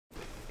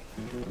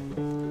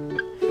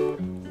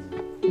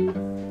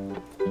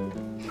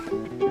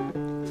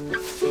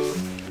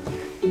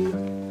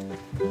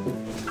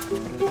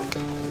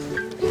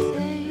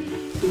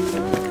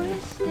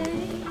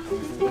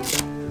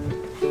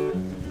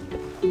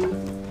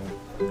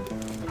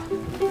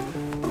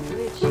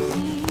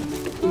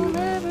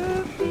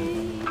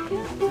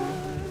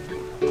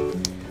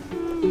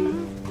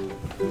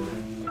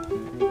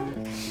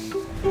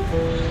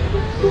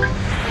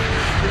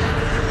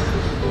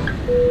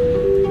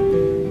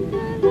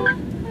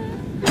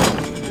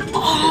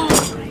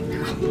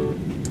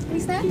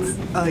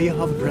You'll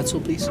have a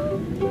pretzel, please.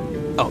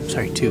 Oh,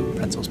 sorry, 2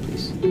 pretzels,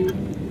 please.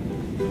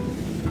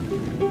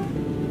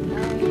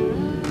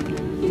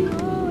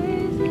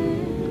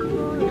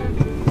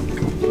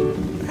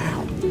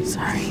 Ow,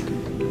 sorry.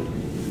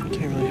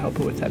 Can't really help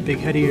it with that big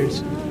head of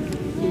yours.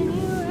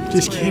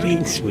 Just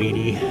kidding, sweetie.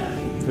 You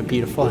have a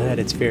beautiful head.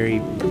 It's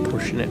very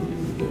proportionate.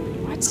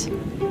 What?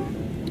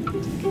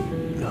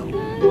 No.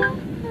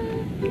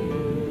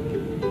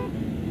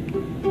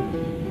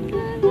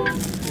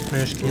 I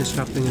just can't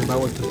stop thinking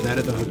about what the bed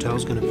at the hotel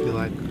is gonna feel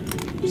like.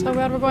 So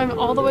glad we're going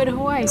all the way to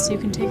Hawaii so you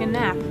can take a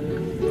nap.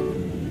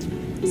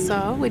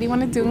 So, what do you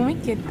want to do when we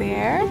get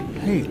there?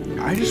 Hey,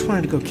 I just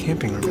wanted to go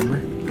camping,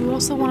 remember? We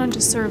also wanted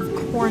to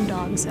serve corn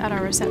dogs at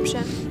our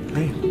reception.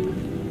 Hey,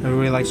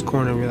 everybody likes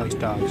corn, everybody likes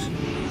dogs.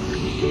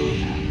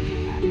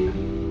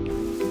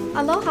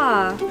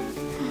 Aloha!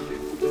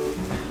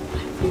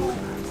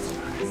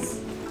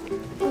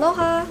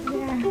 Aloha!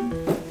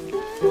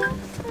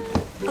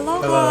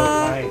 Aloha! Hello,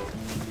 hi.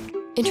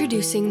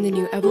 Introducing the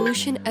new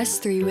Evolution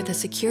S3 with a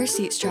secure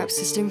seat strap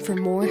system for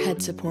more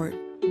head support.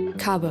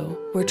 Cabeau,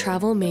 where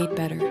travel made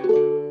better.